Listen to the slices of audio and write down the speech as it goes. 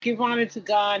Give honor to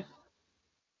God.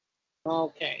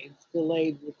 Okay, it's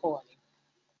delayed recording.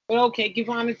 But okay, give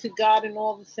honor to God and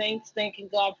all the saints, thanking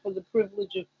God for the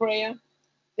privilege of prayer,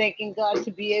 thanking God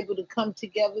to be able to come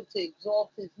together to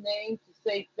exalt his name, to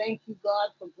say thank you, God,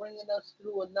 for bringing us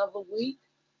through another week.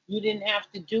 You didn't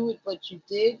have to do it, but you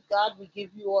did. God, we give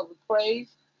you all the praise.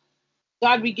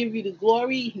 God, we give you the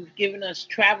glory. You've given us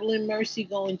traveling mercy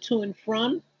going to and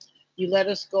from. You let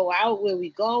us go out where we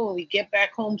go and we get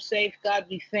back home safe. God,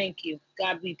 we thank you.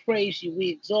 God, we praise you. We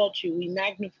exalt you. We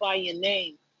magnify your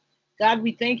name. God,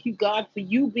 we thank you, God, for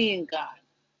you being God.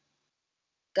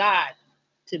 God,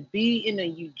 to be in a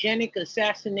eugenic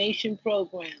assassination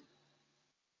program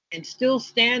and still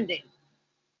standing.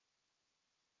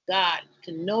 God,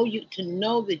 to know you, to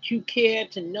know that you care,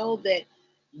 to know that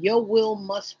your will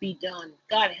must be done.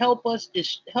 God, help us,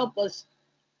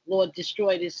 Lord,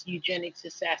 destroy this eugenics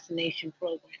assassination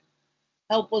program.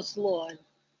 Help us, Lord,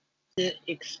 to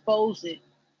expose it,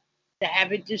 to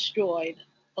have it destroyed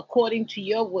according to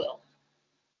your will.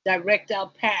 Direct our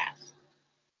path.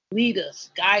 Lead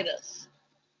us, guide us,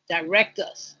 direct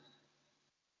us.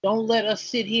 Don't let us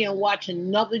sit here and watch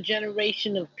another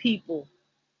generation of people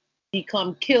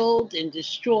become killed and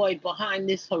destroyed behind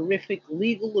this horrific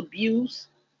legal abuse,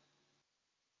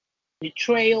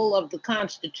 betrayal of the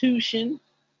Constitution,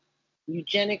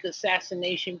 eugenic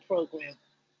assassination program.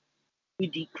 We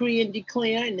decree and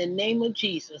declare in the name of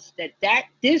Jesus that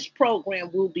this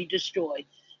program will be destroyed.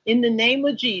 In the name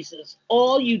of Jesus,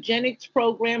 all eugenics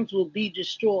programs will be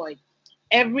destroyed.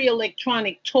 Every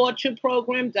electronic torture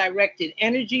program, directed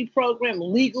energy program,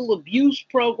 legal abuse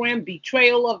program,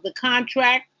 betrayal of the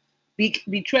contract,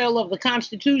 betrayal of the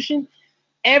Constitution,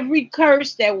 every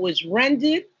curse that was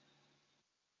rendered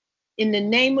in the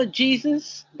name of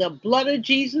Jesus, the blood of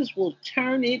Jesus will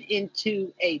turn it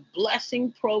into a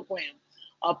blessing program,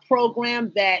 a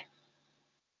program that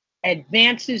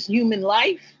advances human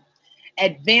life,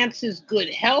 advances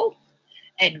good health,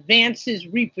 advances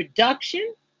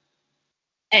reproduction,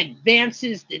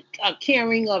 advances the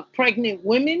caring of pregnant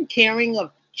women, caring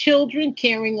of children,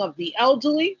 caring of the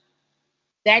elderly.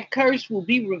 That curse will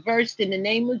be reversed in the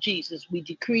name of Jesus. We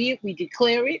decree it, we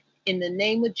declare it in the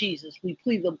name of Jesus. We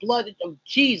plead the blood of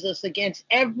Jesus against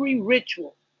every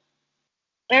ritual,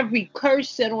 every curse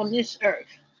set on this earth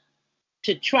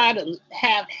to try to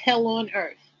have hell on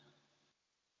earth.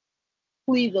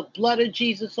 Plead the blood of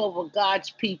Jesus over God's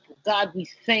people. God, we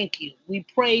thank you. We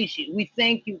praise you. We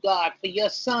thank you, God, for your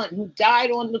son who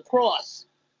died on the cross.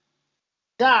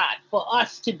 God, for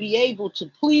us to be able to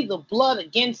plead the blood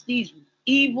against these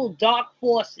evil, dark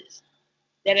forces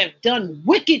that have done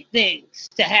wicked things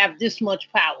to have this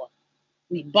much power.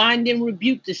 We bind and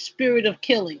rebuke the spirit of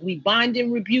killing. We bind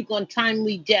and rebuke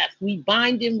untimely death. We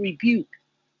bind and rebuke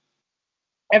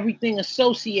everything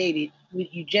associated with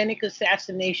eugenic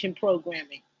assassination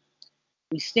programming.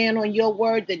 We stand on your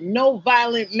word that no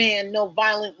violent man, no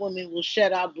violent woman will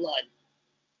shed our blood.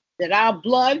 That our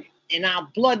blood and our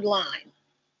bloodline's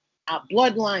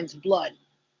blood,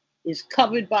 is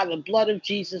covered by the blood of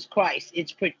Jesus Christ.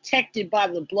 It's protected by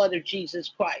the blood of Jesus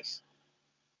Christ.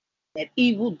 That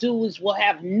evildoers will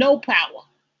have no power.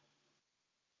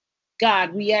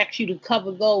 God, we ask you to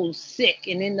cover those sick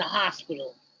and in the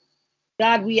hospital.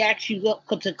 God, we ask you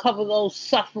to cover those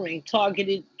suffering,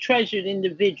 targeted, treasured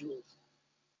individuals.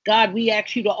 God, we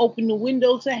ask you to open the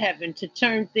windows of heaven to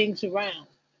turn things around.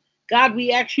 God,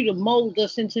 we ask you to mold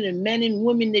us into the men and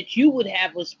women that you would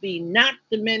have us be, not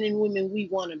the men and women we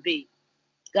want to be.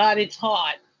 God, it's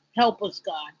hard. Help us,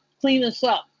 God. Clean us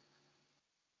up.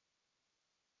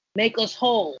 Make us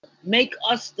whole. Make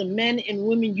us the men and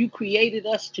women you created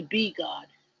us to be, God.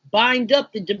 Bind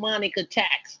up the demonic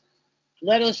attacks.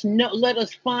 Let us know, let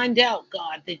us find out,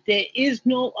 God, that there is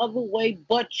no other way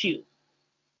but you.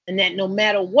 And that no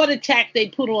matter what attack they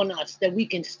put on us, that we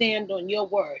can stand on your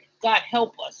word. God,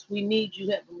 help us. We need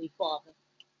you, Heavenly Father.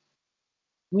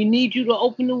 We need you to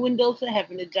open the windows of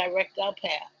heaven to direct our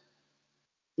path.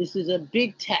 This is a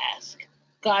big task.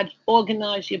 God,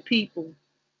 organize your people.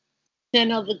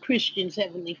 Send other Christians,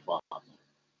 Heavenly Father.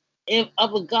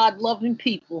 Other God-loving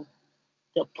people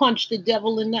to punch the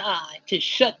devil in the eye, to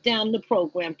shut down the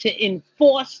program, to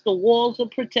enforce the walls of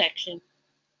protection,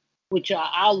 which are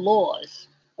our laws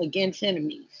against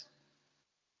enemies.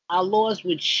 Our laws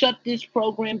would shut this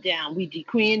program down. We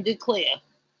decree and declare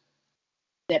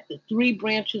that the three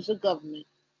branches of government,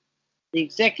 the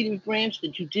executive branch, the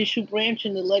judicial branch,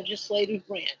 and the legislative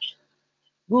branch,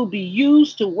 will be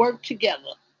used to work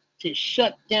together to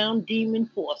shut down demon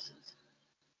forces,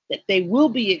 that they will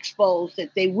be exposed,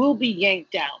 that they will be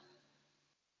yanked out.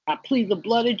 I plead the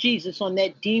blood of Jesus on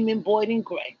that demon Boyd and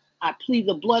Gray. I plead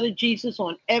the blood of Jesus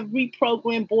on every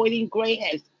program Boyd and Gray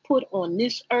has put on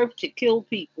this earth to kill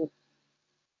people.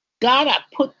 God, I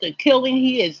put the killing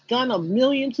he has done of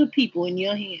millions of people in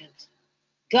your hands.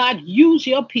 God, use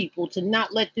your people to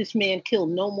not let this man kill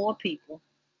no more people.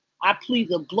 I plead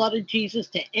the blood of Jesus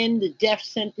to end the death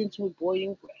sentence with Boyd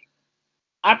and Gray.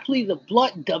 I plead the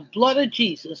blood of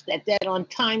Jesus that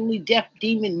untimely death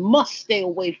demon must stay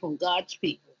away from God's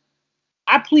people.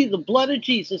 I plead the blood of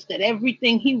Jesus that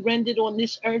everything he rendered on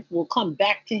this earth will come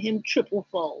back to him triple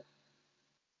fold.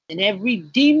 And every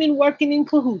demon working in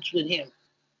cahoots with him,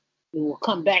 it will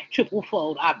come back triple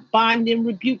fold. I bind and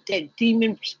rebuke that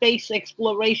demon space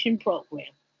exploration program.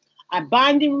 I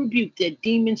bind and rebuke that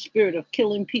demon spirit of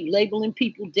killing people, labeling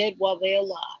people dead while they're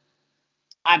alive.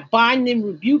 I bind and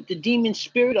rebuke the demon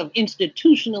spirit of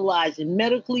institutionalizing,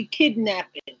 medically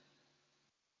kidnapping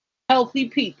healthy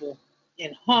people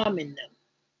and harming them.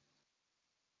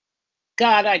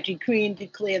 God, I decree and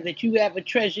declare that you have a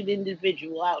treasured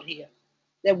individual out here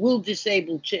that will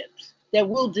disable chips, that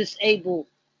will disable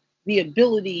the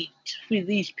ability for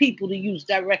these people to use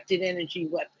directed energy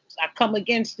weapons. I come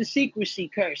against the secrecy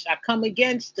curse. I come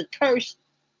against the curse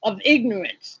of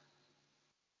ignorance,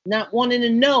 not wanting to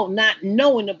know, not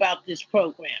knowing about this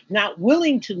program, not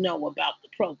willing to know about the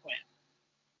program.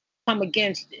 Come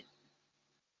against it.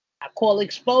 I call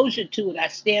exposure to it. I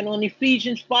stand on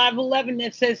Ephesians 5:11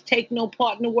 that says, take no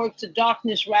part in the works of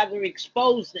darkness, rather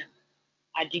expose them.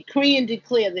 I decree and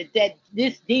declare that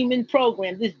this demon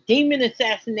program, this demon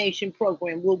assassination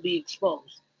program will be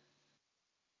exposed.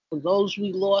 For those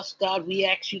we lost, God, we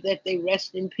ask you that they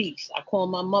rest in peace. I call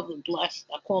my mother blessed.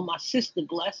 I call my sister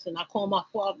blessed. And I call my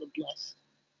father blessed.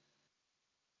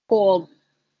 Call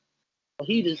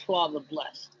Wahita's father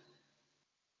blessed.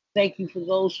 Thank you for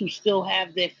those who still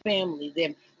have their family,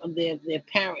 their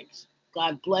parents.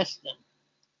 God bless them.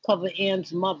 Cover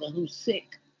Ann's mother who's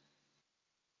sick.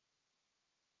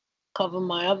 Cover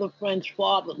my other friend's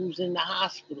father who's in the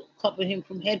hospital. Cover him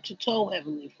from head to toe,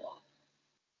 Heavenly Father.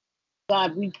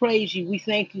 God, we praise you. We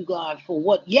thank you, God, for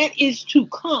what yet is to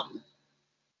come.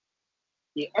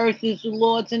 The earth is the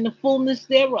Lord's and the fullness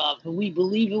thereof. And we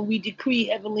believe and we decree,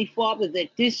 Heavenly Father,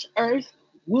 that this earth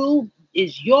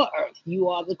is your earth. You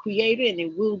are the creator, and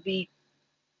it will be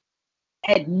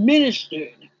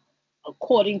administered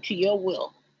according to your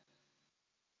will.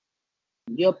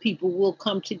 Your people will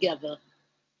come together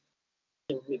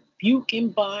to rebuke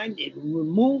and bind and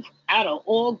remove out of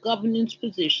all governance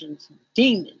positions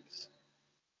demons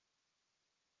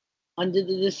under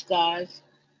the disguise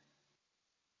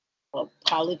of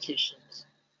politicians.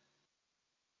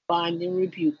 Bind and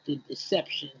rebuke the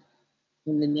deception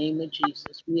in the name of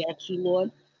Jesus. We ask you,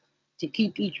 Lord, to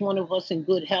keep each one of us in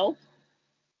good health.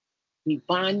 We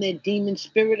bind that demon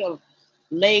spirit of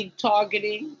leg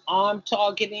targeting, arm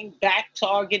targeting, back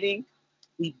targeting.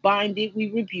 We bind it, we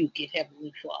rebuke it,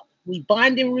 Heavenly Father. We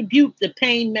bind and rebuke the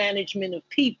pain management of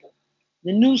people,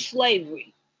 the new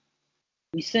slavery.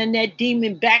 We send that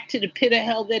demon back to the pit of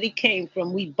hell that he came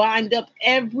from. We bind up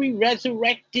every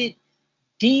resurrected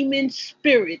demon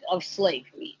spirit of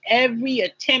slavery. Every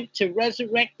attempt to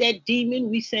resurrect that demon,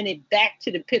 we send it back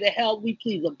to the pit of hell. We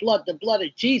plead the blood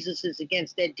of Jesus is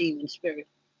against that demon spirit.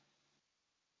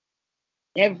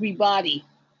 Everybody,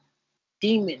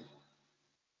 demon,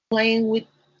 playing with,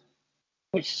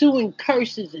 pursuing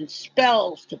curses and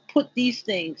spells to put these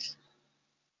things,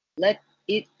 let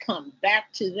it come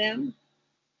back to them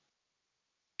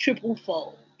triple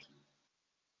fold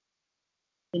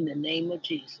in the name of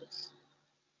Jesus.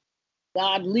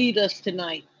 God, lead us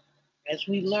tonight as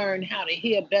we learn how to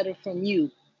hear better from you.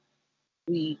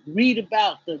 We read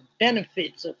about the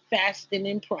benefits of fasting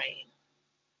and praying.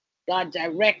 God,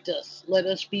 direct us. Let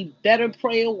us be better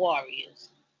prayer warriors.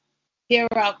 Hear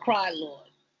our cry, Lord.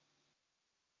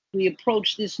 We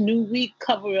approach this new week.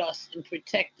 Cover us and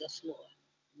protect us, Lord.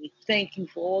 We thank you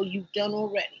for all you've done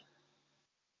already.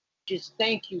 Just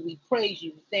thank you. We praise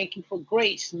you. We thank you for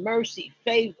grace, mercy,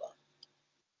 favor.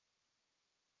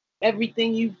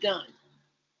 Everything you've done.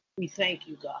 We thank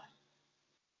you, God.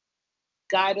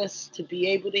 Guide us to be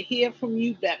able to hear from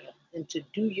you better and to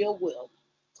do your will.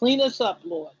 Clean us up,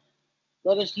 Lord.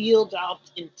 Let us yield our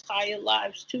entire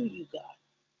lives to you, God.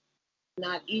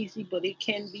 Not easy, but it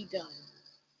can be done.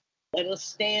 Let us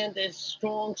stand as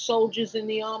strong soldiers in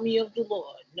the army of the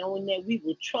Lord, knowing that we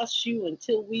will trust you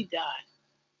until we die.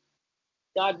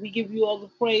 God, we give you all the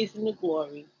praise and the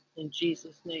glory. In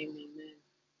Jesus' name, amen.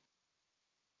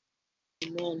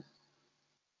 Amen.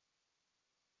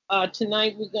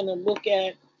 Tonight we're going to look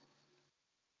at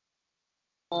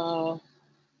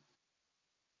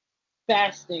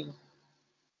fasting.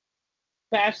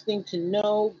 Fasting to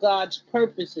know God's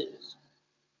purposes.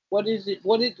 What is it?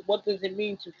 What does it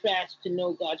mean to fast to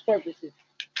know God's purposes?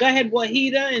 Go ahead,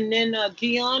 Wahida, and then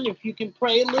Dion, if you can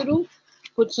pray a little,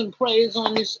 put some prayers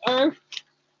on this earth,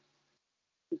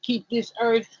 to keep this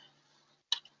earth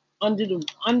under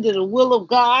the will of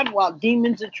God, while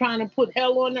demons are trying to put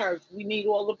hell on earth. We need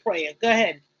all the prayer. Go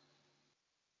ahead,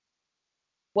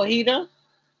 Wahida.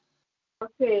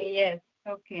 Okay, yes.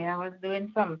 Okay, I was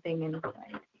doing something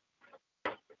inside.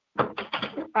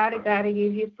 Father God, I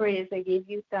give you praise. I give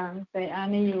you thanks. I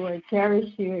honor you. I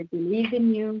cherish you. I believe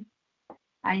in you.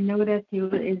 I know that you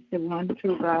is the one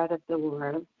true God of the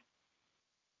world.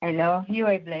 I love you.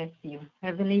 I bless you.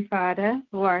 Heavenly Father,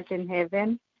 who art in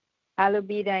heaven, hallowed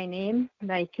be thy name.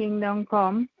 Thy kingdom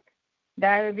come.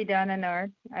 Thy will be done on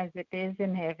earth as it is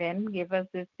in heaven. Give us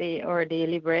this day our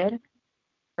daily bread.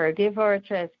 Forgive our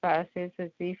trespasses as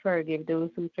we forgive those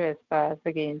who trespass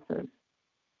against us.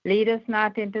 Lead us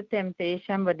not into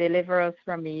temptation, but deliver us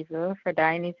from evil. For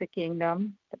thine is the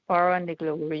kingdom, the power, and the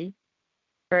glory,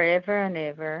 forever and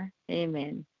ever.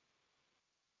 Amen.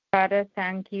 Father,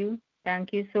 thank you.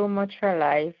 Thank you so much for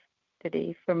life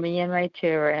today, for me and my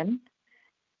children,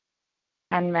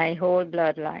 and my whole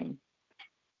bloodline.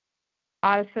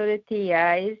 Also the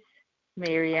TIs,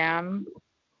 Miriam,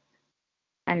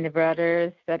 and the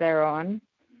brothers that are on.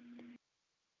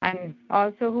 And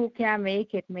also who can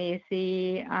make it,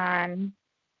 Macy and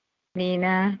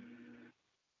Nina,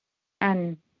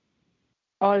 and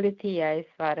all the TIs,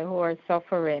 Father, who are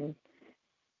suffering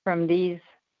from these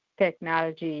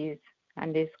technologies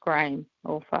and this crime,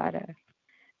 oh Father.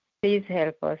 Please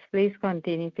help us. Please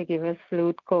continue to give us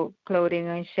food, clothing,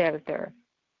 and shelter.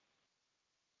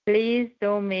 Please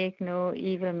don't make no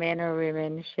evil men or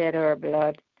women shed our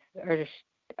blood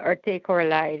or take our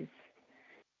lives.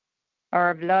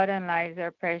 Our blood and lives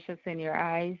are precious in your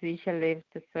eyes. We shall live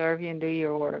to serve you and do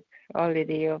your work all the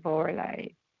day of our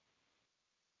lives.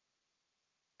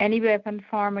 Any weapon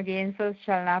formed against us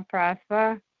shall not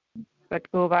prosper, but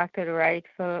go back to the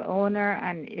rightful owner,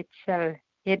 and it shall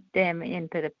hit them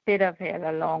into the pit of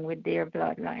hell along with their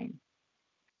bloodline.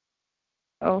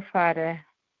 Oh, Father,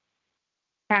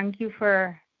 thank you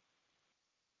for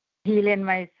healing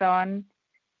my son.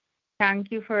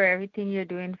 Thank you for everything you're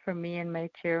doing for me and my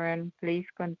children. Please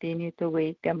continue to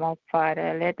wake them up,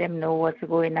 Father. Let them know what's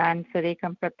going on so they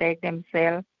can protect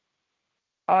themselves.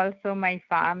 Also, my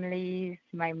families,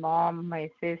 my mom,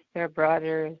 my sister,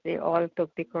 brothers, they all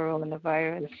took the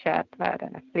coronavirus shot,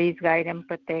 Father. Please guide them,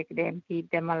 protect them, keep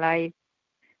them alive.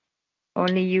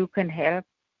 Only you can help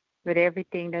with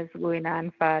everything that's going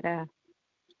on, Father.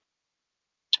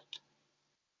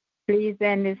 Please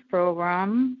end this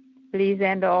program. Please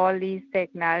end all these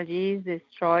technologies,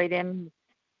 destroy them,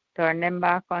 turn them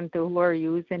back onto who are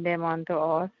using them onto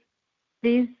us.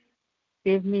 Please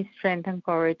give me strength and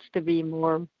courage to be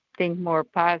think more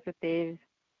positive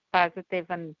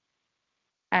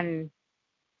and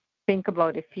think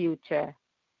about the future.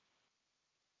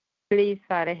 Please,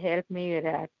 Father, help me with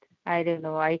that. I don't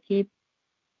know. I keep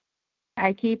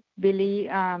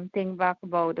think back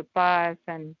about the past,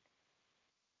 and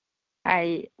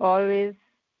I always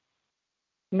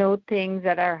know things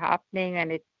that are happening, and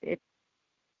it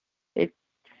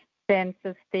tends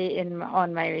to stay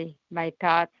on my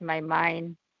thoughts, my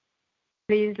mind.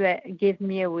 Please give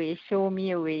me a way, show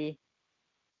me a way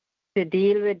to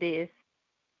deal with this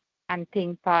and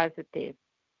think positive,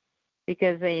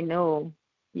 because I know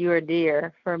you're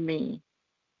there for me.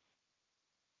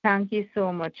 Thank you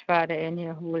so much, Father, in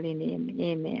your holy name.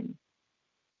 Amen.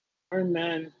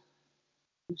 Amen.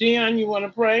 Dion, you want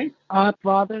to pray?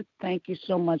 Father, thank you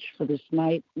so much for this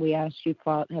night. We ask you,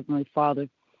 Heavenly Father,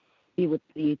 be with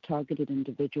the targeted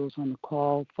individuals on the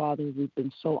call. Father, we've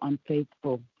been so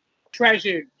unfaithful,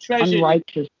 Treasured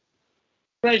unrighteous.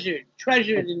 Treasured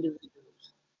individuals.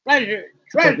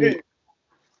 Treasured.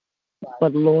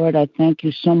 But Lord, I thank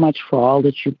you so much for all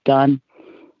that you've done,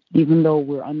 even though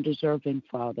we're undeserving,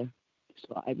 Father.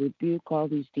 So I rebuke all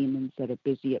these demons that are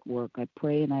busy at work. I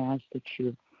pray and I ask that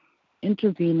you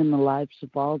intervene in the lives of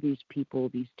all these people,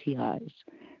 these TIs.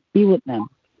 Be with them.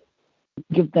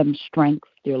 Give them strength,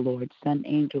 dear Lord. Send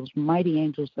angels, mighty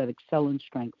angels that excel in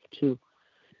strength, to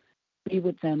be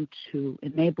with them, to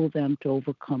enable them to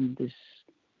overcome these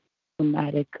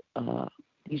traumatic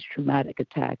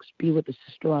attacks. Be with the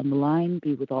sister on the line.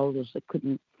 Be with all those that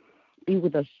couldn't be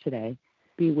with us today.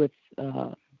 Be with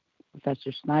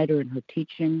Professor Snyder and her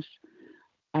teachings.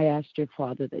 I ask, dear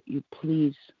Father, that you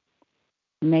please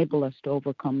enable us to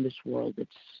overcome this world.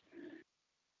 It's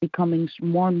becoming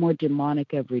more and more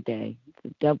demonic every day.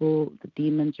 The devil, the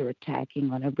demons are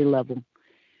attacking on every level.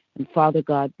 And Father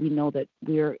God, we know that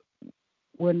we're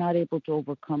we're not able to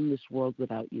overcome this world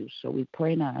without you. So we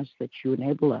pray and ask that you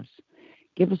enable us.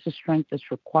 Give us the strength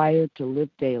that's required to live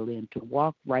daily and to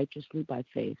walk righteously by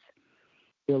faith.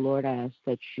 Dear Lord, I ask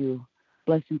that you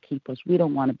bless and keep us. We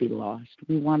don't want to be lost.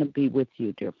 We want to be with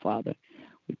you, dear Father.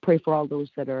 We pray for all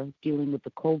those that are dealing with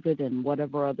the COVID and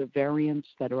whatever other variants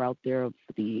that are out there of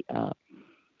the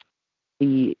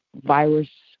virus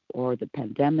or the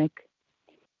pandemic.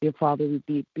 Dear Father,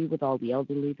 we be with all the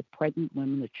elderly, the pregnant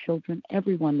women, the children,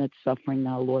 everyone that's suffering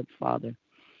now, Lord Father.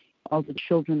 All the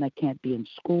children that can't be in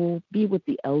school, be with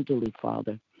the elderly,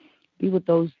 Father. Be with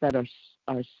those that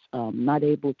are not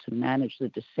able to manage the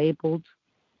disabled,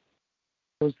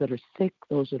 those that are sick,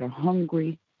 those that are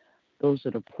hungry, those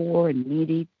that are poor and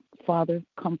needy. Father,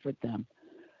 comfort them.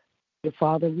 Dear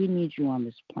Father, we need you on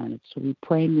this planet, so we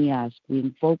pray and we ask, we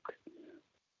invoke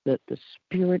the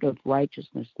spirit of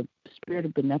righteousness, the spirit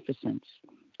of beneficence,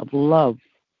 of love,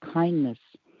 kindness.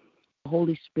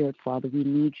 Holy Spirit, Father, we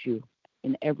need you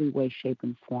in every way, shape,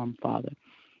 and form, Father.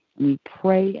 And we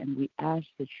pray and we ask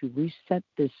that you reset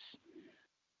this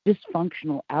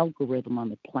dysfunctional algorithm on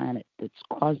the planet that's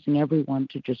causing everyone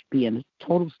to just be in a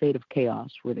total state of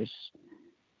chaos, where there's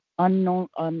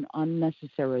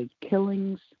unnecessary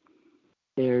killings,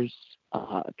 there's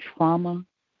trauma,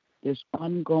 there's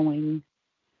ongoing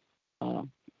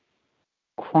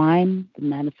crime, the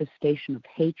manifestation of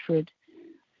hatred,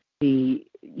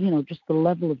 just the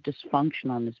level of dysfunction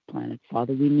on this planet.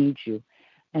 Father, we need you.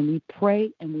 And we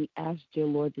pray and we ask, dear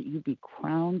Lord, that you be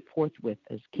crowned forthwith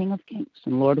as King of Kings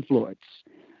and Lord of Lords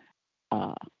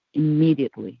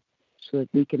immediately, so that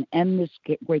we can end this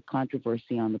great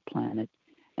controversy on the planet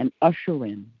and usher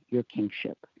in your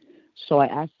kingship. So I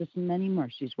ask this in many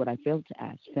mercies, what I failed to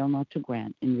ask, fail not to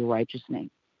grant, in your righteous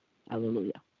name.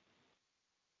 Hallelujah.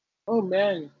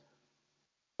 Amen.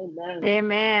 Amen.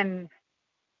 Amen.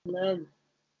 Amen.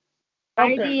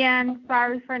 Hi, Okay. Diane.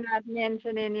 Sorry for not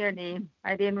mentioning your name.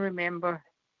 I didn't remember.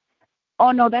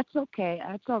 Oh, no, that's okay.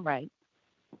 That's all right.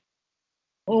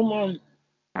 Amen.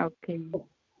 Okay.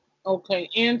 Okay.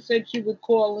 Ann said she would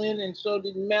call in, and so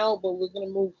did Mel, but we're going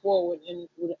to move forward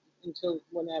until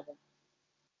whenever.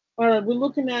 All right. We're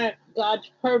looking at God's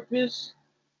purpose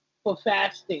for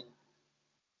fasting,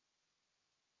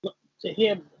 to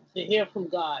hear to hear from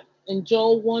God. In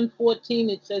Joel 1:14,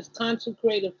 it says,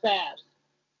 "Consecrate a fast,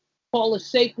 call a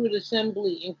sacred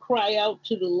assembly, and cry out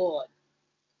to the Lord."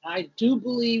 I do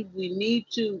believe we need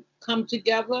to come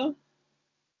together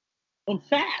and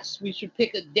fast. We should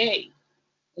pick a day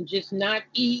and just not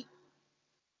eat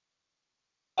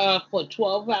for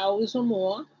 12 hours or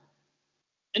more,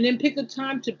 and then pick a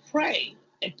time to pray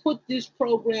and put this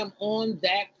program on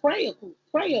that prayer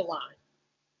line.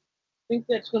 I think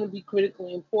that's going to be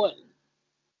critically important.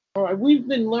 All right, we've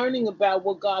been learning about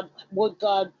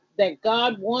that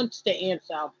God wants to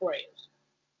answer our prayers.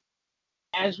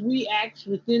 As we act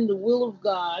within the will of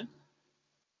God,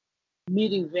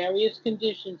 meeting various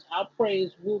conditions, our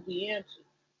prayers will be answered.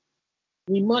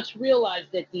 We must realize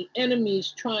that the enemy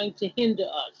is trying to hinder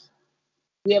us.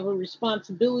 We have a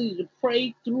responsibility to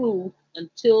pray through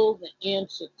until the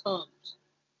answer comes.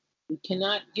 We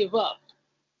cannot give up.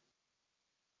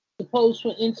 Suppose,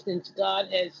 for instance, God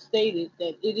has stated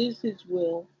that it is His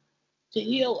will to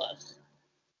heal us.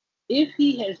 If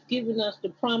He has given us the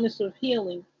promise of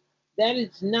healing, that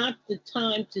is not the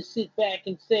time to sit back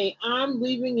and say, I'm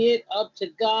leaving it up to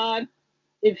God.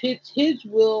 If it's His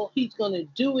will, He's going to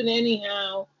do it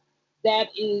anyhow. That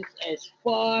is as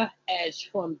far as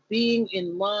from being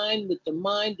in line with the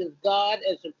mind of God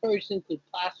as a person could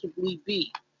possibly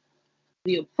be.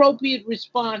 The appropriate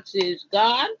response is,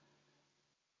 God,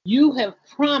 you have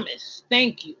promised.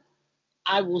 Thank you.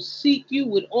 I will seek you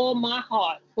with all my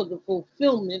heart for the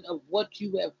fulfillment of what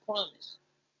you have promised.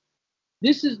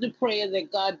 This is the prayer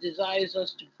that God desires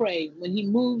us to pray when He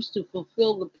moves to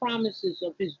fulfill the promises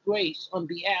of His grace on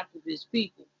behalf of His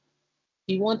people.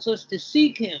 He wants us to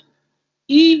seek Him,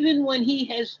 even when He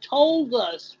has told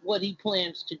us what He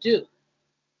plans to do.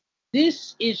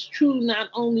 This is true not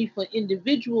only for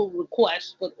individual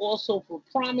requests, but also for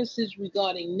promises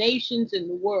regarding nations and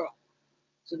the world.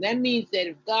 So that means that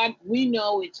if God, we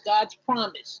know it's God's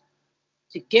promise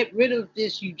to get rid of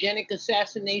this eugenic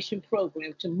assassination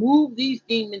program, to move these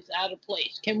demons out of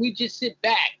place. Can we just sit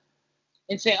back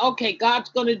and say, okay, God's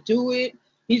going to do it,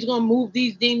 He's going to move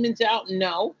these demons out?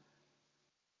 No.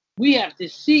 We have to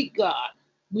seek God.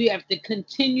 We have to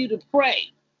continue to pray.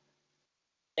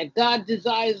 That God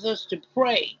desires us to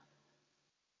pray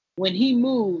when He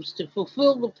moves to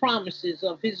fulfill the promises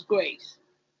of His grace.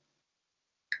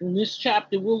 In this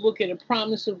chapter, we'll look at a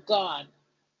promise of God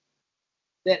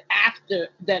that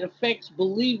affects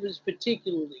believers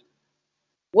particularly.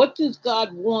 What does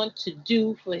God want to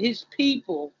do for his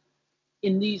people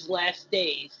in these last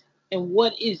days? And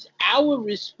what is our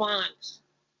response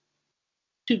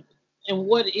to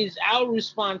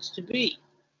be?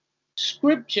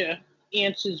 Scripture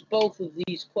answers both of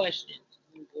these questions.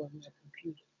 Let me go on my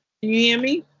computer. Can you hear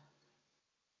me?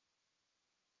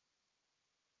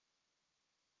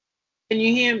 Can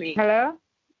you hear me? Hello?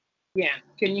 Yeah.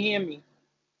 Can you hear me?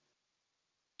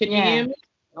 Can you Yeah. hear me?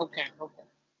 Okay.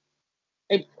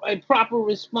 A proper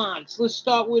response. Let's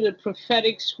start with a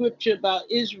prophetic scripture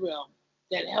about Israel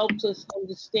that helps us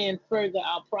understand further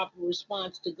our proper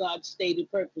response to God's stated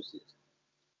purposes.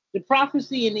 The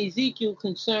prophecy in Ezekiel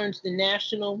concerns the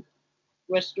national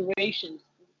restoration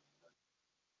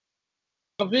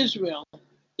of Israel.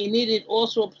 In it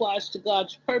also applies to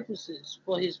God's purposes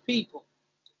for his people.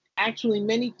 Actually,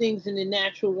 many things in the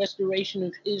natural restoration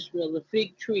of Israel, the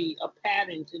fig tree, are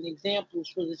patterns and examples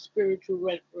for the spiritual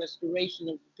restoration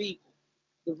of the people,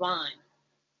 the vine.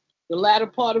 The latter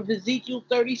part of Ezekiel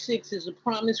 36 is a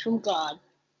promise from God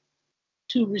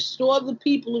to restore the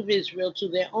people of Israel to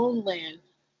their own land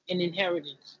and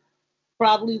inheritance.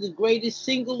 Probably the greatest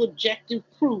single objective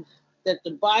proof that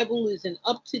the Bible is an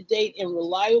up-to-date and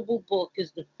reliable book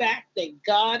is the fact that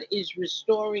God is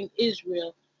restoring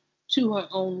Israel to her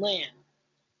own land.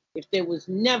 If there was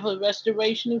never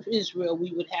restoration of Israel,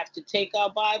 we would have to take our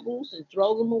Bibles and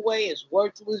throw them away as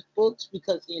worthless books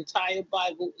because the entire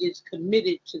Bible is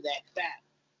committed to that fact.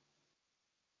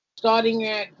 Starting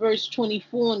at verse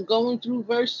 24 and going through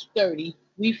verse 30,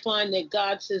 we find that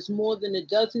God says more than a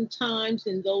dozen times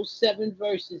in those 7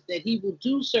 verses that he will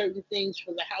do certain things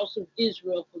for the house of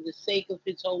Israel for the sake of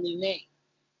his holy name.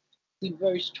 See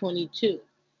verse 22.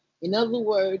 In other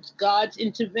words, God's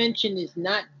intervention is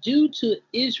not due to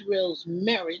Israel's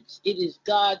merits. It is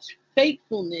God's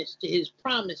faithfulness to his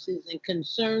promises and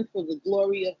concern for the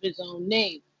glory of his own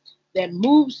name that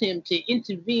moves him to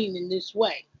intervene in this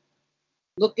way.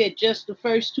 Look at just the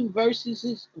first 2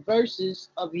 verses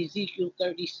of Ezekiel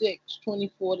 36,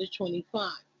 24 to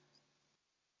 25.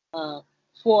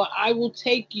 For I will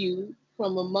take you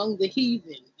from among the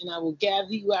heathen, and I will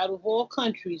gather you out of all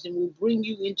countries, and will bring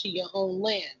you into your own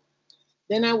land.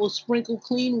 Then I will sprinkle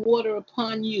clean water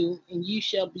upon you, and you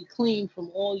shall be clean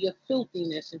from all your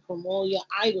filthiness, and from all your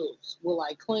idols will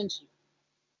I cleanse you.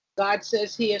 God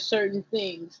says here certain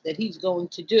things that he's going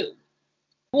to do.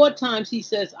 4 times he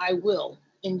says, I will,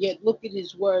 and yet look at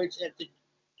his words at the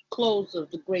close of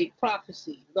the great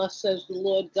prophecy. Thus says the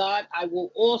Lord God, I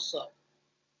will also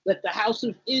let the house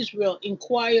of Israel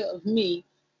inquire of me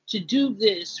to do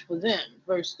this for them.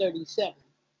 Verse 37.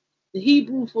 The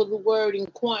Hebrew for the word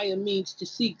inquire means to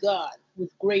seek God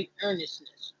with great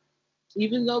earnestness.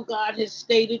 Even though God has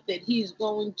stated that he is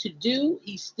going to do,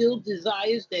 he still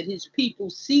desires that his people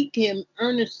seek him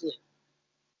earnestly.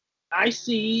 I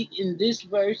see in this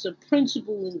verse a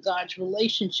principle in God's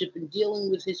relationship in dealing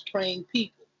with his praying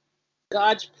people.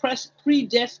 God's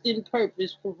predestined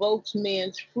purpose provokes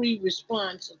man's free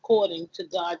response according to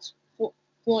God's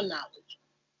foreknowledge.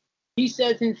 He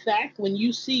says, in fact, when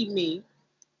you see me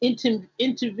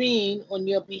intervene on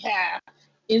your behalf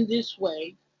in this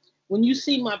way, when you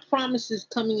see my promises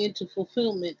coming into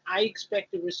fulfillment, I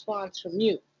expect a response from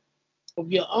you. Of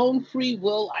your own free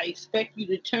will, I expect you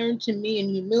to turn to me in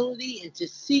humility and to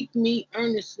seek me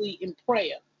earnestly in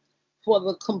prayer for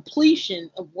the completion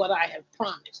of what I have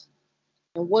promised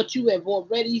and what you have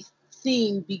already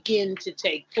seen begin to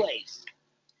take place.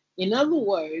 In other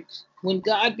words, when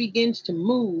God begins to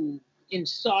move in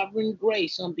sovereign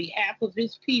grace on behalf of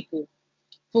his people,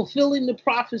 fulfilling the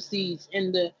prophecies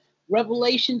and the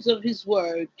revelations of his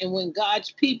word, and when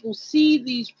God's people see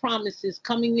these promises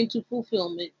coming into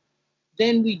fulfillment,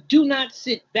 then we do not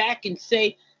sit back and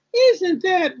say, isn't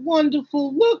that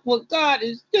wonderful? Look what God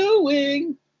is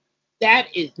doing. That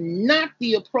is not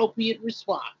the appropriate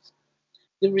response.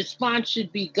 The response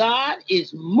should be, God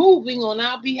is moving on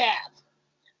our behalf.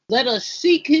 Let us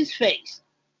seek his face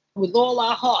with all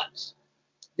our hearts,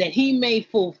 that he may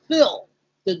fulfill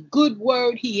the good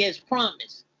word he has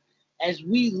promised. As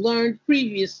we learned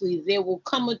previously, there will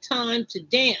come a time to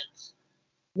dance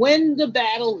when the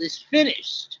battle is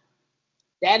finished.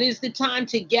 That is the time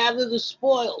to gather the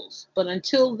spoils. But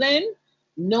until then,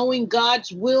 knowing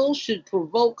God's will should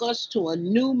provoke us to a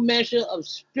new measure of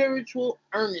spiritual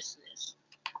earnestness.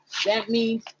 That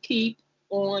means keep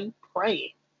on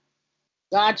praying.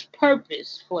 God's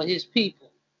purpose for his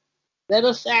people. Let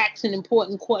us ask an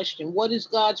important question. What is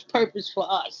God's purpose for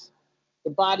us, the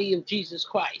body of Jesus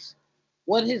Christ?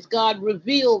 What has God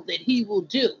revealed that he will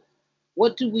do?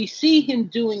 What do we see him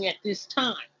doing at this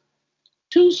time?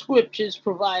 2 scriptures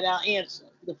provide our answer.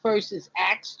 The first is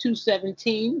Acts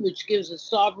 2:17, which gives a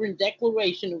sovereign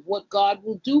declaration of what God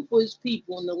will do for his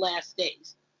people in the last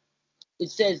days.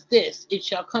 It says this: it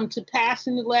shall come to pass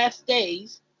in the last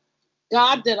days,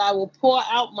 God, that I will pour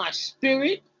out my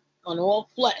spirit on all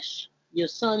flesh. Your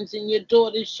sons and your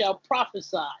daughters shall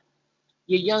prophesy.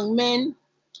 Your young men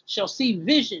shall see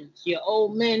visions. Your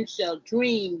old men shall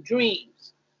dream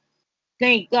dreams.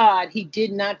 Thank God he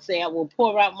did not say, I will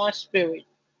pour out my spirit.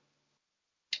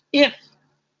 If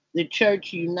the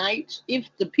church unites, if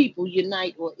the people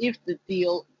unite, or if the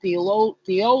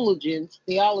theologians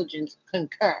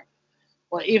concur,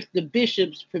 or if the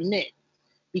bishops permit,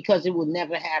 because it will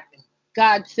never happen.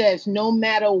 God says, no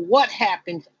matter what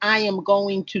happens, I am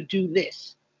going to do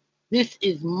this. This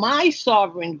is my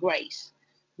sovereign grace.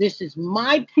 This is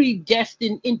my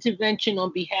predestined intervention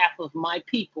on behalf of my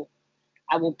people.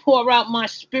 I will pour out my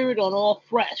spirit on all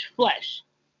flesh.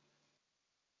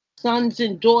 Sons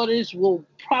and daughters will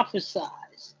prophesy.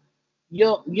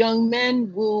 Young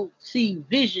men will see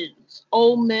visions.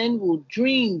 Old men will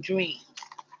dream dreams.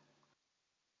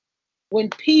 When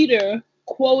Peter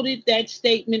quoted that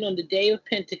statement on the day of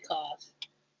Pentecost,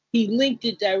 he linked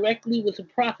it directly with a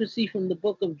prophecy from the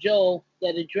book of Joel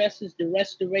that addresses the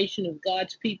restoration of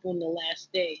God's people in the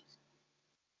last days.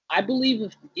 I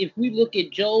believe if we look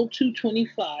at Joel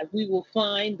 2:25, we will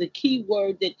find the key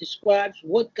word that describes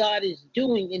what God is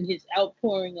doing in his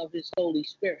outpouring of his Holy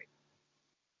Spirit.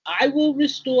 I will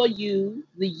restore you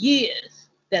the years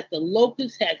that the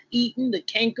locust hath eaten, the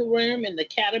cankerworm and the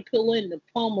caterpillar and the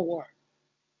palmerworm,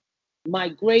 my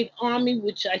great army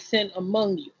which I sent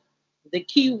among you. The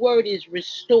key word is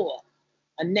restore,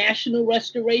 a national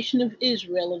restoration of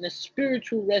Israel and a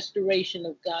spiritual restoration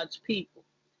of God's people.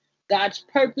 God's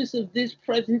purpose of this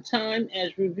present time,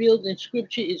 as revealed in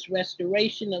Scripture, is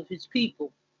restoration of his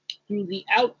people through the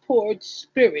outpoured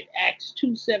Spirit. Acts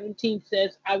 2:17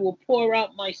 says, I will pour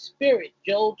out my Spirit.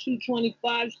 Joel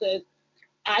 2:25 says,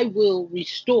 I will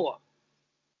restore.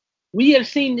 We have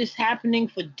seen this happening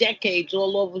for decades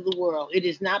all over the world. It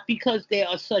is not because there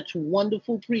are such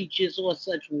wonderful preachers or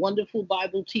such wonderful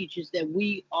Bible teachers that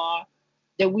we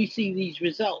see these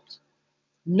results.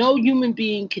 No human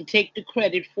being can take the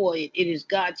credit for it. It is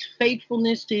God's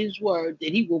faithfulness to his word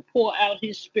that he will pour out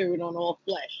his spirit on all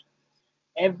flesh.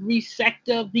 Every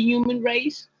sector of the human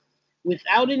race,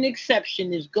 without an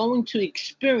exception, is going to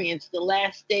experience the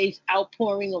last days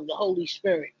outpouring of the Holy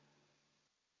Spirit.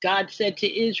 God said to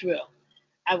Israel,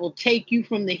 I will take you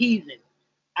from the heathen.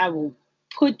 I will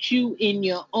put you in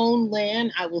your own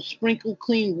land. I will sprinkle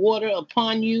clean water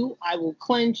upon you. I will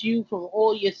cleanse you from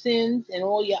all your sins and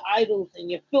all your idols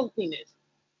and your filthiness.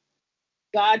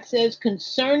 God says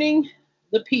concerning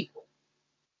the people,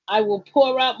 I will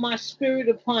pour out my spirit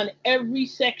upon every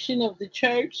section of the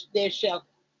church. There shall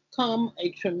come a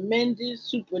tremendous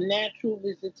supernatural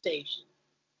visitation.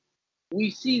 We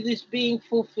see this being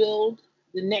fulfilled.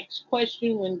 The next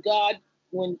question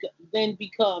then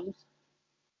becomes,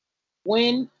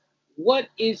 what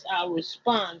is our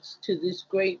response to this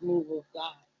great move of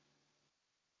God?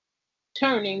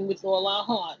 Turning with all our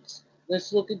hearts.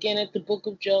 Let's look again at the book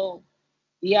of Joel.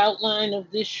 The outline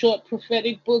of this short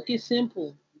prophetic book is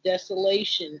simple: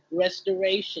 desolation,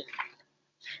 restoration,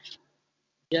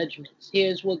 judgments.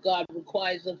 Here's what God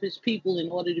requires of his people in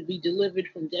order to be delivered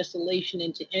from desolation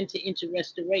and to enter into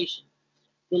restoration.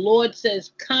 The Lord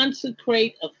says,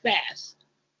 consecrate a fast.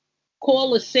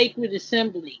 Call a sacred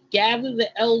assembly. Gather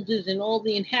the elders and all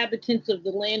the inhabitants of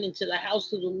the land into the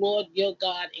house of the Lord your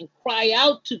God and cry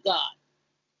out to God.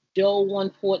 Joel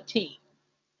 1:14.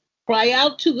 Cry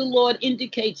out to the Lord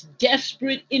indicates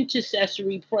desperate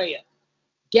intercessory prayer.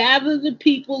 Gather the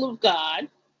people of God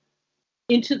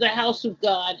into the house of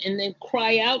God and then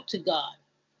cry out to God.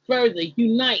 Further,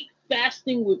 unite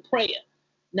fasting with prayer,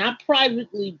 not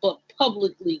privately, but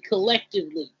publicly,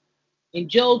 collectively. In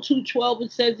Joel 2:12,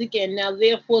 it says again, now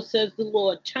therefore says the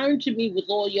Lord, turn to me with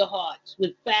all your hearts,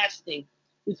 with fasting,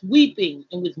 with weeping,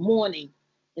 and with mourning.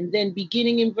 And then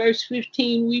beginning in verse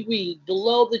 15, we read,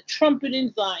 below the trumpet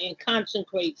in Zion,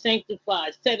 consecrate,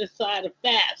 sanctify, set aside a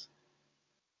fast.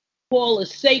 Call a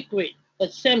sacred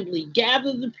assembly,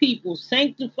 gather the people,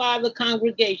 sanctify the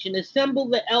congregation, assemble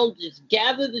the elders,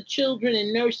 gather the children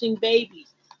and nursing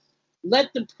babies.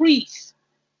 Let the priests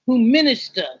who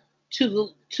minister to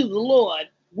the Lord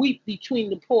weep between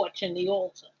the porch and the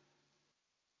altar.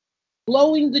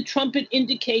 Blowing the trumpet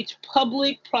indicates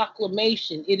public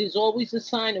proclamation. It is always a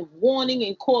sign of warning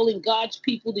and calling God's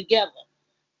people together.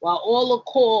 While all are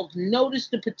called, notice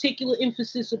the particular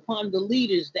emphasis upon the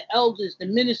leaders, the elders, the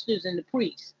ministers, and the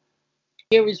priests.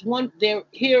 Here is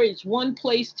one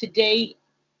place today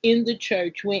in the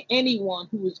church where anyone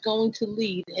who is going to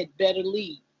lead had better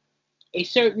lead. A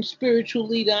certain spiritual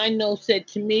leader I know said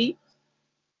to me,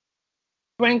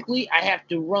 frankly, I have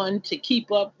to run to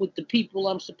keep up with the people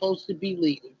I'm supposed to be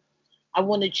leading. I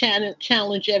want to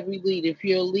challenge every leader. If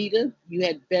you're a leader, you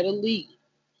had better lead.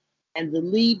 And the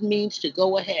lead means to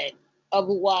go ahead.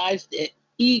 Otherwise, the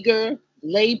eager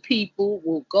lay people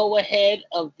will go ahead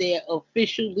of their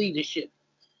official leadership.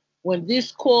 When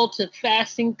this call to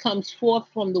fasting comes forth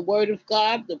from the word of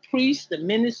God, the priests, the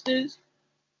ministers,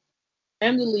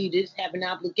 and the leaders have an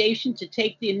obligation to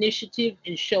take the initiative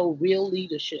and show real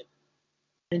leadership.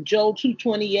 In Joel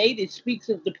 2:28, it speaks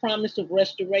of the promise of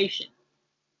restoration.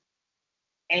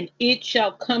 And it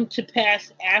shall come to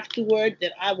pass afterward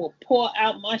that I will pour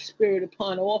out my spirit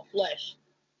upon all flesh.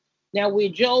 Now, where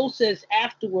Joel says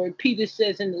afterward, Peter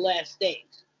says in the last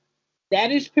days.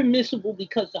 That is permissible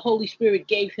because the Holy Spirit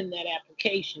gave him that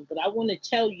application. But I want to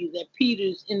tell you that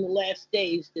Peter's in the last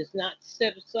days does not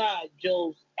set aside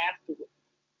Joel's afterward.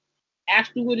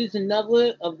 Afterward is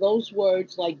another of those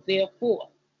words like therefore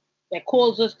that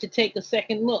calls us to take a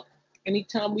second look.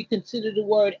 Anytime we consider the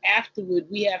word afterward,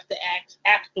 we have to ask,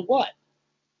 after what?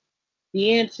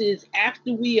 The answer is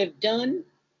after we have done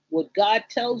what God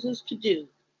tells us to do.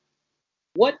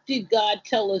 What did God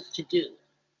tell us to do?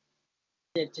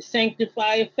 That to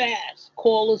sanctify a fast,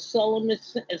 call a solemn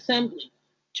assembly,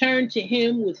 turn to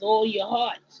him with all your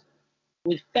hearts,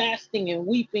 with fasting and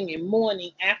weeping and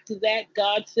mourning. After that,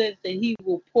 God says that he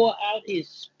will pour out his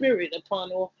spirit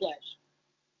upon all flesh.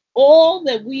 All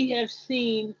that we have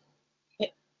seen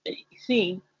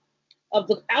of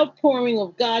the outpouring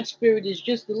of God's Spirit is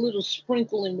just a little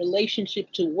sprinkle in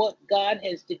relationship to what God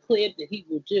has declared that he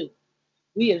will do.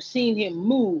 We have seen him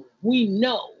move. We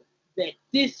know that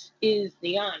this is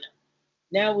the honor.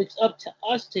 Now it's up to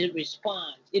us to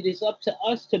respond. It is up to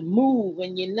us to move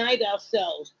and unite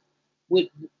ourselves with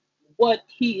what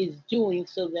he is doing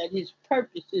so that his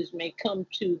purposes may come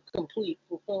to complete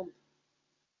fulfillment.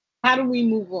 How do we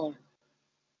move on?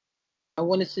 I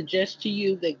want to suggest to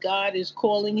you that God is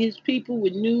calling his people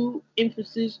with new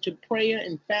emphasis to prayer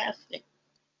and fasting.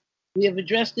 We have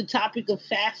addressed the topic of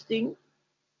fasting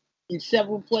in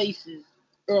several places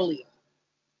earlier.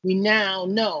 We now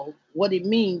know what it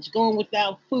means going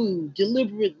without food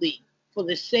deliberately for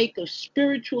the sake of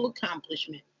spiritual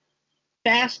accomplishment.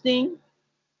 Fasting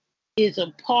is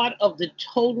a part of the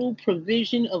total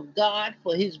provision of God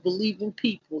for his believing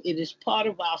people. It is part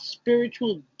of our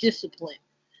spiritual discipline.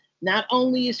 Not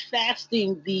only is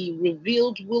fasting the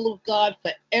revealed will of God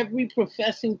for every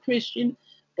professing Christian,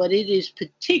 but it is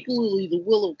particularly the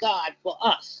will of God for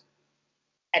us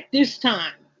at this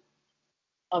time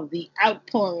of the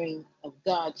outpouring of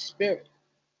God's Spirit.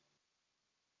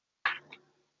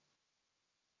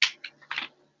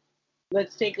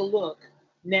 Let's take a look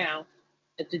now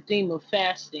at the theme of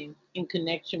fasting in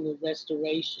connection with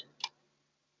restoration.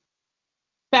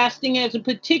 Fasting has a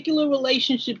particular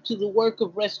relationship to the work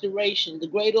of restoration, the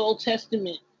great Old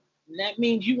Testament. And that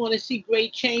means you want to see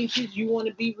great changes, you want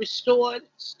to be restored,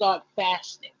 start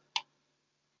fasting.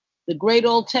 The great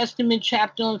Old Testament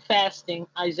chapter on fasting,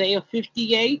 Isaiah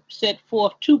 58, set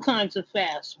forth two kinds of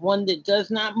fast, one that does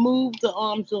not move the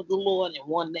arms of the Lord and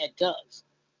one that does.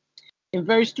 In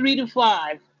verse 3 to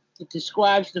 5, it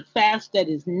describes the fast that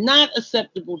is not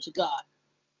acceptable to God.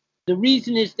 The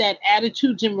reason is that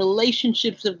attitudes and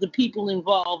relationships of the people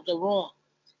involved are wrong.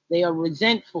 They are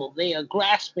resentful, they are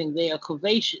grasping, they are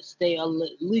covetous, they are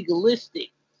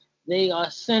legalistic, they are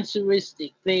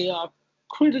censoristic, they are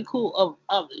critical of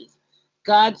others.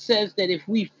 God says that if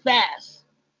we fast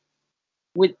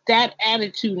with that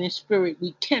attitude and spirit,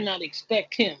 we cannot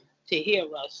expect him to hear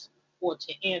us or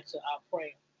to answer our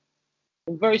prayer.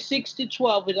 In verse 6 to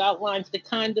 12, it outlines the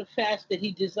kind of fast that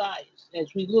he desires.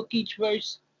 As we look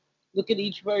at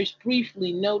each verse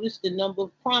briefly, notice the number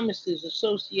of promises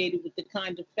associated with the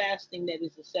kind of fasting that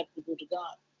is acceptable to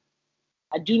God.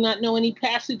 I do not know any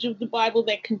passage of the Bible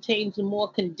that contains a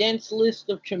more condensed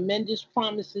list of tremendous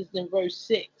promises than verse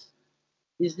 6.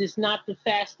 Is this not the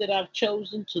fast that I've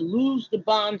chosen? To loose the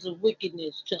bonds of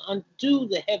wickedness, to undo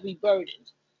the heavy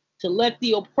burdens, to let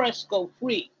the oppressed go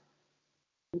free,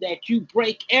 that you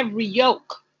break every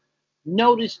yoke.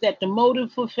 Notice that the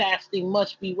motive for fasting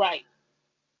must be right.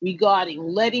 Regarding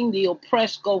letting the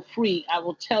oppressed go free, I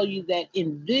will tell you that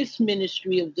in this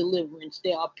ministry of deliverance,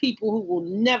 there are people who will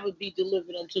never be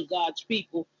delivered until God's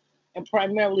people, and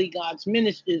primarily God's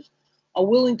ministers, are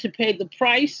willing to pay the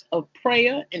price of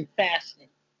prayer and fasting.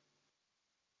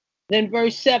 Then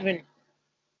verse 7,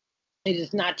 it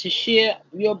is not to share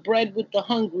your bread with the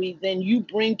hungry, then you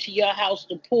bring to your house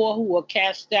the poor who are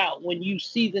cast out. When you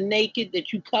see the naked,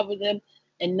 that you cover them,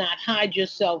 and not hide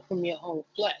yourself from your own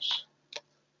flesh.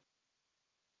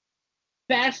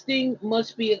 Fasting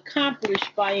must be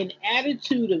accomplished by an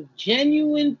attitude of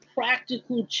genuine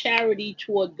practical charity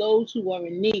toward those who are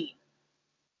in need.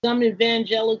 Some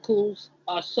evangelicals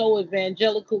are so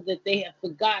evangelical that they have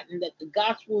forgotten that the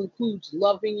gospel includes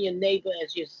loving your neighbor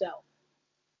as yourself.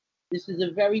 This is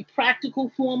a very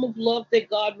practical form of love that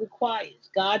God requires.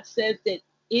 God says that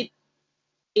if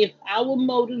our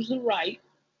motives are right,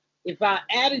 if our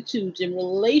attitudes and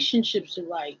relationships are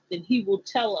right, then He will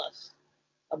tell us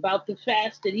about the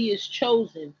fast that He has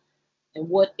chosen and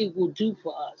what it will do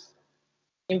for us.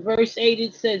 In verse 8,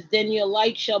 it says, Then your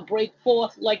light shall break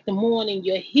forth like the morning,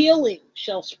 your healing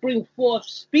shall spring forth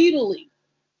speedily,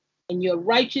 and your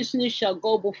righteousness shall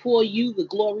go before you. The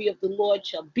glory of the Lord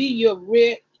shall be your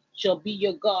rear, shall be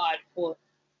your guard, or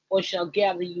shall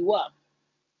gather you up.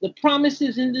 The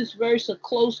promises in this verse are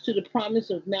close to the promise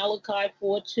of Malachi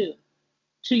 4:2.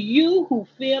 To you who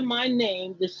fear my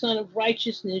name, the Son of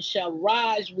Righteousness shall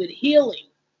rise with healing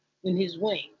in his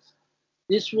wings.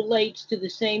 This relates to the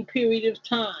same period of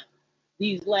time,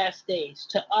 these last days.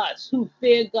 To us who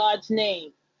fear God's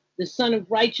name, the Son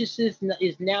of Righteousness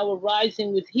is now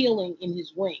arising with healing in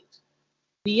his wings.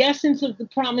 The essence of the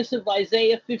promise of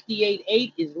Isaiah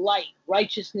 58:8 is light,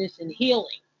 righteousness, and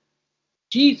healing.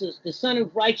 Jesus, the Son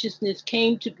of Righteousness,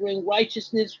 came to bring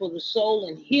righteousness for the soul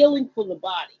and healing for the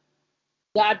body.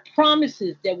 God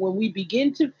promises that when we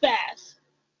begin to fast,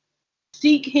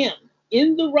 seek him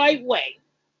in the right way,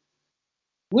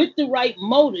 with the right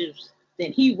motives,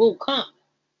 then he will come.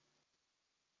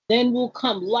 Then will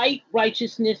come light,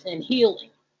 righteousness, and healing.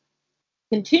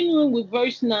 Continuing with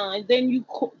verse 9, then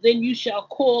you shall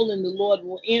call and the Lord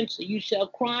will answer. You shall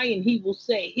cry and he will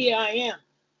say, Here I am.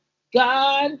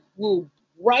 God will be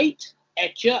right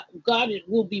at your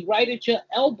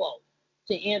elbow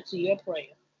to answer your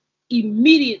prayer,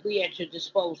 immediately at your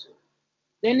disposal.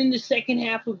 Then in the second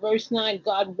half of verse 9,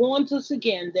 God warns us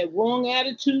again that wrong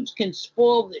attitudes can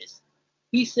spoil this.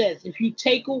 He says, if you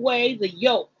take away the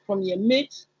yoke from your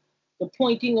midst, the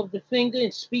pointing of the finger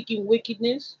and speaking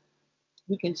wickedness,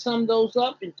 we can sum those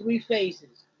up in three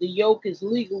phases. The yoke is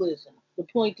legalism. The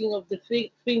pointing of the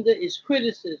finger is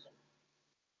criticism.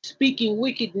 Speaking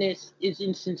wickedness is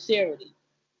insincerity.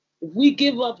 If we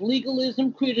give up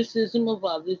legalism, criticism of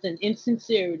others, and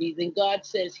insincerity, then God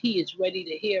says he is ready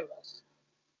to hear us.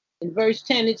 In verse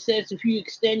 10, it says, if you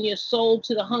extend your soul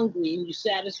to the hungry and you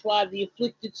satisfy the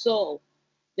afflicted soul,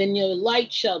 then your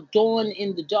light shall dawn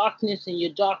in the darkness and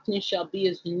your darkness shall be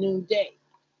as the noonday.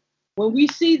 When we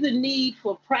see the need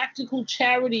for practical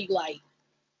charity, light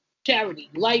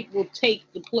will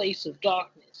take the place of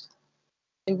darkness.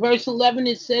 In verse 11,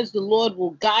 it says, the Lord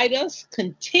will guide us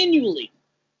continually.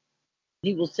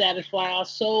 He will satisfy our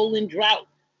soul in drought.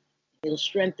 He'll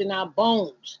strengthen our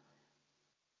bones.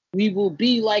 We will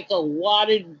be like a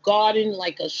watered garden,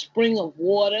 like a spring of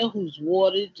water whose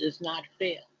water does not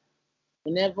fail.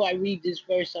 Whenever I read this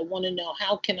verse, I want to know,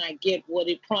 how can I get what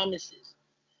it promises?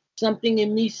 Something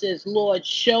in me says, Lord,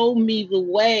 show me the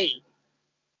way.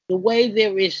 The way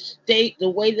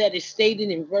that is stated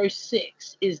in verse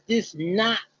 6. Is this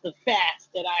not the fast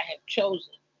that I have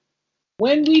chosen?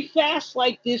 When we fast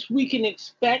like this, we can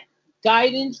expect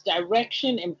guidance,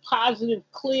 direction, and positive,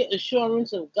 clear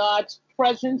assurance of God's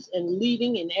presence and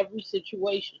leading in every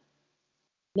situation.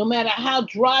 No matter how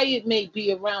dry it may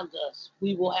be around us,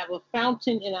 we will have a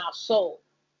fountain in our soul.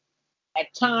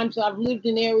 At times, I've lived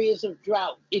in areas of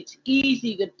drought. It's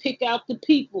easy to pick out the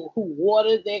people who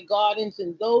water their gardens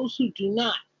and those who do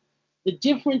not. The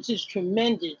difference is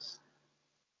tremendous.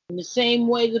 In the same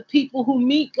way, the people who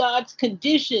meet God's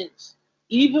conditions,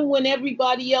 even when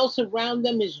everybody else around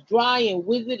them is dry and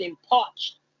withered and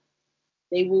parched,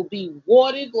 they will be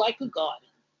watered like a garden.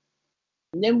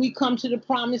 And then we come to the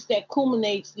promise that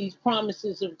culminates these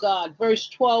promises of God. Verse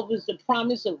 12 is the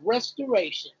promise of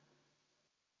restoration.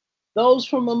 Those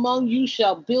from among you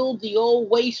shall build the old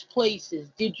waste places.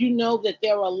 Did you know that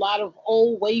there are a lot of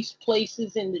old waste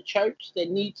places in the church that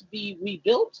need to be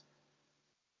rebuilt?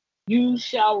 You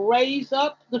shall raise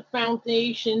up the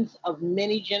foundations of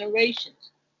many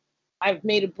generations. I've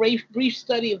made a brief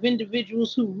study of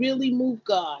individuals who really move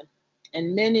God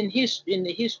and men in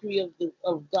the history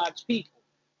of God's people.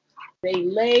 They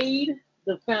laid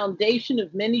the foundation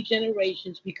of many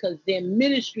generations because their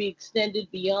ministry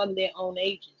extended beyond their own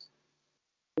ages.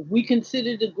 If we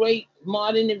consider the great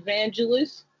modern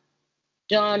evangelists,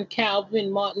 John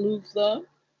Calvin, Martin Luther,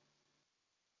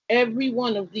 every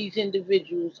one of these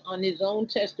individuals on his own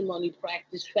testimony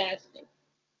practiced fasting.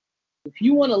 If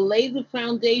you want to lay the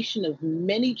foundation of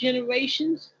many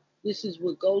generations, this is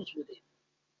what goes with it.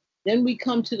 Then we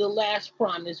come to the last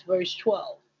promise, verse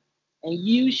 12. And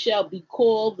you shall be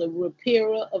called the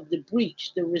repairer of the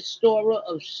breach, the restorer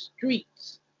of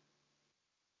streets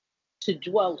to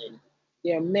dwell in.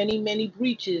 There are many, many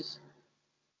breaches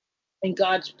in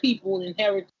God's people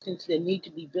inheritance that need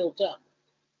to be built up.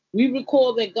 We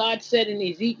recall that God said in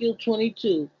Ezekiel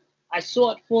 22, I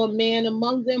sought for a man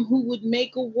among them who would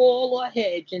make a wall or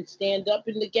hedge and stand up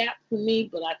in the gap for me,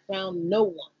 but I found no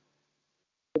one.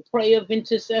 The prayer of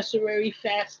intercessory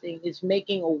fasting is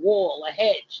making a wall, a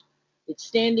hedge. It's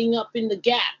standing up in the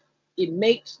gap. It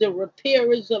makes the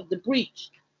repairers of the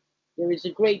breach. There is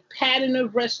a great pattern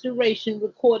of restoration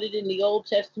recorded in the Old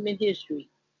Testament history.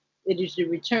 It is the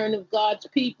return of God's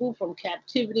people from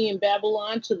captivity in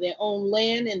Babylon to their own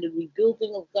land and the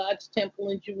rebuilding of God's temple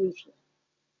in Jerusalem.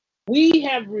 We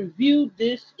have reviewed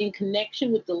this in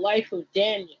connection with the life of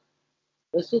Daniel.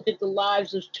 Let's look at the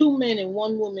lives of 2 men and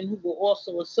 1 woman who were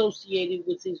also associated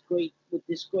with this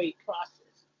great process.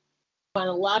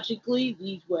 Chronologically,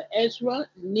 these were Ezra,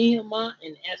 Nehemiah,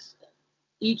 and Esther.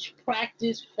 Each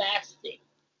practiced fasting.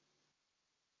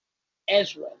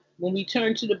 Ezra. When we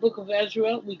turn to the book of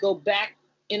Ezra, we go back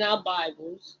in our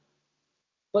Bibles,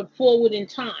 but forward in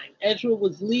time. Ezra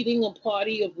was leading a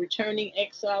party of returning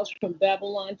exiles from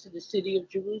Babylon to the city of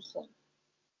Jerusalem.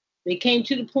 They came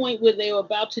to the point where they were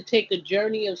about to take a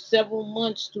journey of several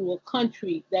months through a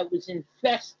country that was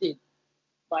infested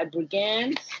by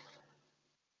brigands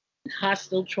and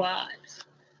hostile tribes.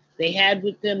 They had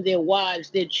with them their wives,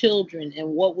 their children, and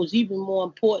what was even more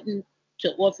important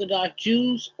to Orthodox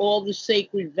Jews, all the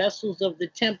sacred vessels of the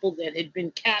temple that had been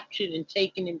captured and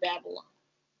taken in Babylon.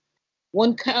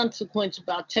 One consequence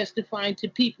about testifying to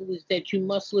people is that you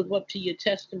must live up to your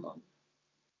testimony.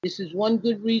 This is one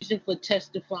good reason for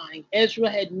testifying. Ezra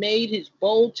had made his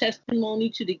bold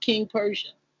testimony to the king Persia.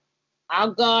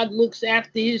 Our God looks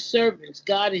after his servants.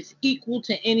 God is equal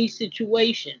to any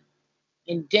situation,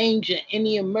 in danger,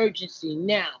 any emergency.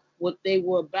 Now, what they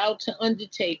were about to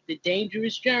undertake, the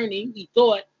dangerous journey, he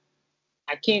thought,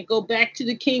 I can't go back to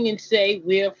the king and say,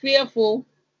 we're fearful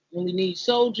and we need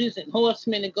soldiers and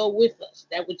horsemen to go with us.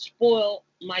 That would spoil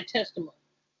my testimony.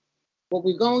 What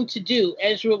we're going to do,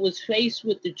 Ezra was faced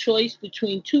with the choice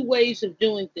between 2 ways of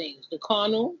doing things, the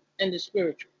carnal and the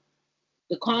spiritual.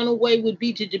 The carnal way would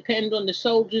be to depend on the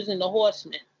soldiers and the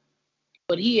horsemen,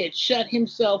 but he had shut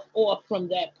himself off from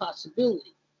that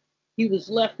possibility. He was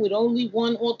left with only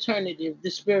one alternative,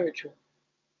 the spiritual.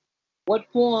 What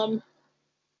form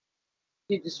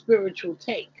did the spiritual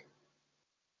take?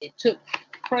 It took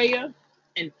prayer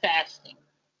and fasting.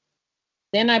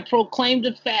 Then I proclaimed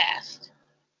a fast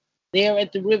there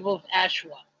at the river of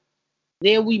Ashwa.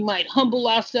 There we might humble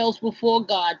ourselves before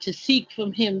God to seek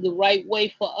from him the right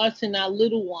way for us and our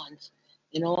little ones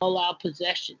and all our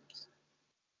possessions.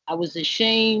 I was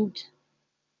ashamed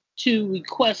to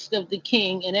request of the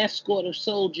king an escort of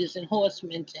soldiers and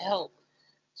horsemen to help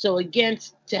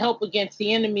against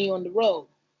the enemy on the road,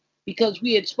 because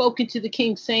we had spoken to the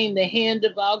king saying, the hand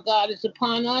of our God is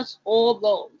upon us, all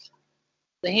those.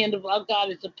 The hand of our God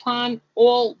is upon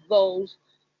all those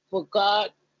for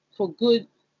God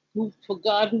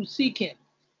who seek him.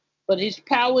 But his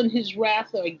power and his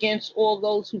wrath are against all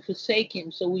those who forsake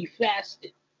him. So we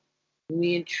fasted.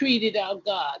 We entreated our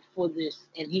God for this,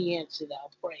 and he answered our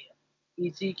prayer.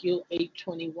 Ezekiel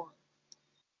 8:21.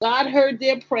 God heard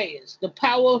their prayers. The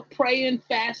power of prayer and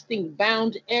fasting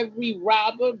bound every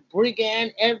robber,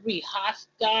 brigand, every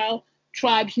hostile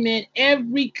tribesman,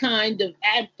 every kind of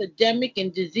epidemic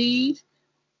and disease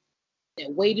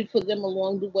that waited for them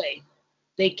along the way.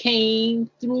 They came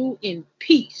through in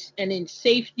peace and in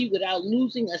safety without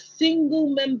losing a single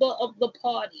member of the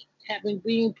party, having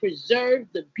been preserved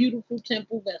the beautiful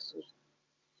temple vessels.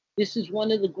 This is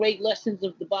one of the great lessons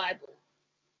of the Bible.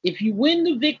 If you win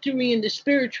the victory in the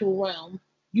spiritual realm,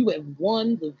 you have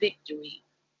won the victory,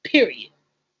 period.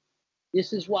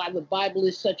 This is why the Bible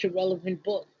is such a relevant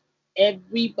book.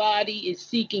 Everybody is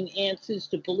seeking answers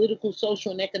to political,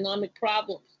 social, and economic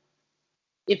problems.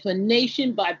 If a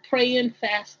nation by prayer and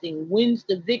fasting wins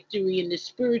the victory in the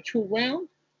spiritual realm,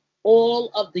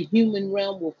 all of the human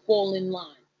realm will fall in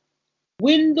line.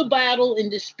 Win the battle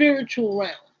in the spiritual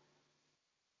realm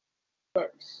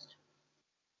first,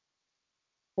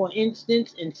 for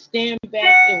instance, and stand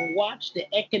back and watch the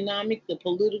economic, the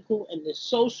political, and the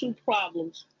social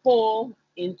problems fall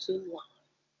into line.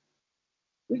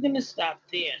 We're going to stop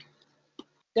there.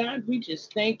 God, we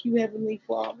just thank you, Heavenly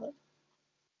Father,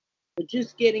 for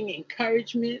just getting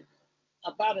encouragement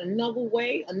about another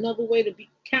way to be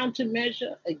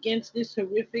countermeasure against this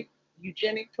horrific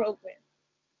eugenic program.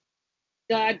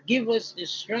 God, give us the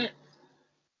strength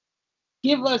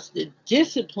Give us the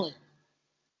discipline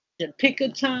to pick a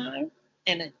time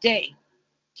and a day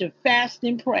to fast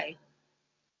and pray,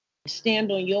 and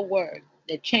stand on your word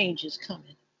that change is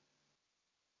coming,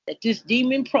 that this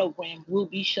demon program will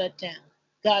be shut down.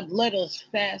 God, let us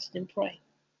fast and pray.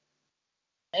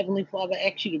 Heavenly Father, I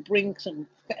ask you to bring some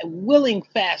willing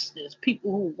fasters,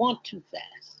 people who want to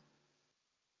fast.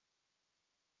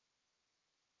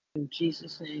 In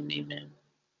Jesus' name, amen.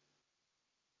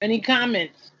 Any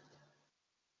comments?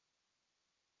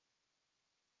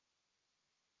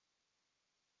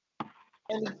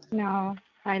 No,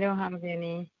 I don't have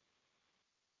any.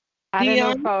 I don't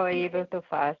know Dion, if I was able to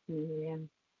fast, Miriam.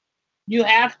 you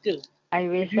have to. I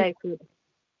wish I could.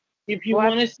 If you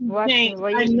want to see change,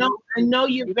 What I know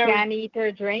you're you very can't eat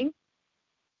or drink?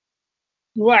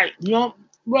 right. No,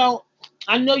 well,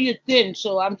 I know you're thin,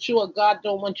 so I'm sure God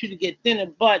don't want you to get thinner,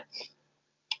 but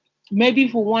maybe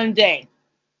for one day,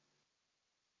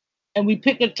 and we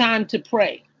pick a time to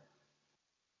pray.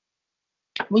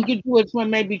 We could do it from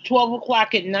maybe 12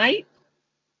 o'clock at night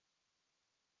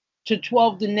to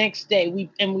 12 the next day. We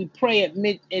pray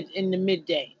in the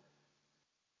midday.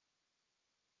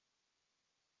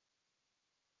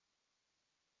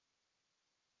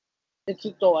 It's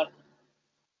a thought.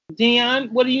 Dion,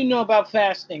 what do you know about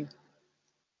fasting?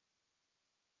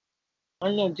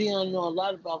 I know Dion know a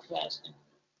lot about fasting.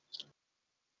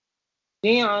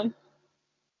 Dion,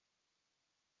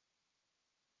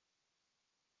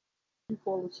 you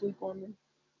fall asleep on me?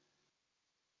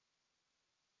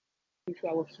 You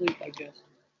fell asleep, I guess.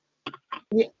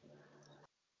 Yeah.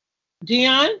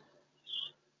 Dion?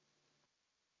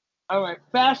 All right,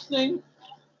 fasting.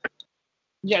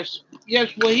 Yes,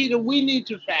 Wahida, we need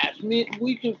to fast.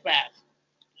 We can fast.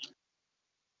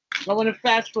 I want to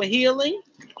fast for healing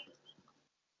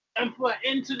and for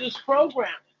into this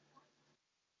program.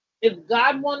 If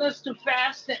God wants us to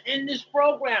fast to end this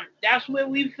program, that's where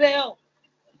we fail.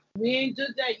 We ain't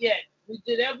did that yet.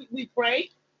 We prayed,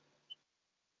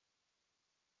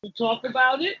 we talked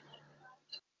about it,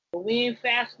 but we ain't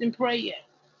fast and pray yet.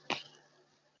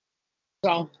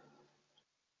 So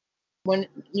when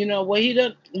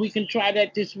Wahida, we can try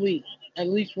that this week, at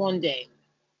least one day.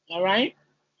 All right?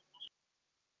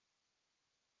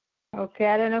 Okay,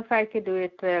 I don't know if I could do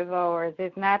it 12 hours.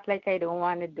 It's not like I don't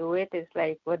want to do it. It's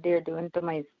like what they're doing to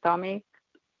my stomach,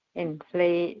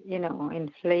 inflame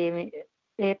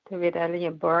it with a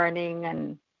little burning,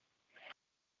 and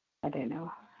I don't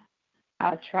know.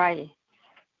 I'll try a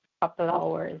couple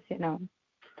hours.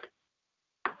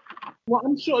 Well,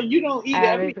 I'm sure you don't eat I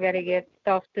always everything. got to get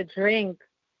stuff to drink.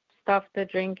 Stuff to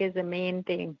drink is the main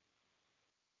thing.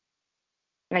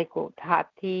 Like hot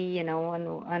tea, and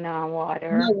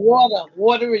water. No, water.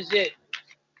 Water is it.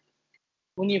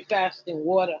 When you're fasting,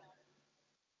 water.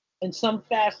 And some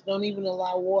fasts don't even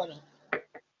allow water.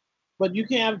 But you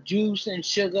can have juice and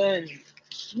sugar and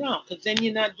no, because then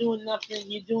you're not doing nothing.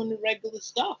 You're doing the regular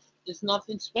stuff. There's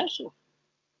nothing special.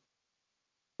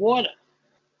 Water.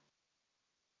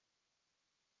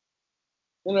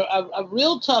 A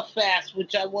real tough fast,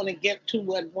 which I want to get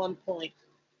to at one point,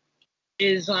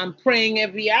 is praying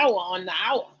every hour on the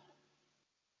hour.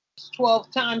 It's 12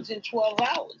 times in 12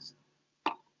 hours.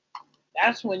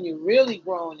 That's when you're really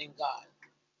growing in God.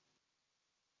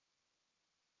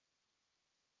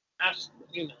 That's.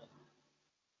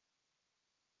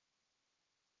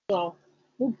 So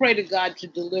we'll pray to God to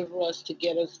deliver us, to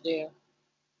get us there.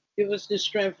 Give us the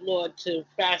strength, Lord, to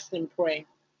fast and pray.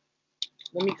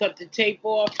 Let me cut the tape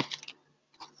off.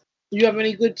 You have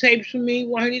any good tapes for me,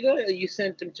 Juanita, or you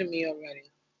sent them to me already?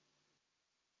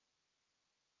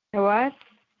 What?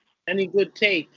 Any good tapes?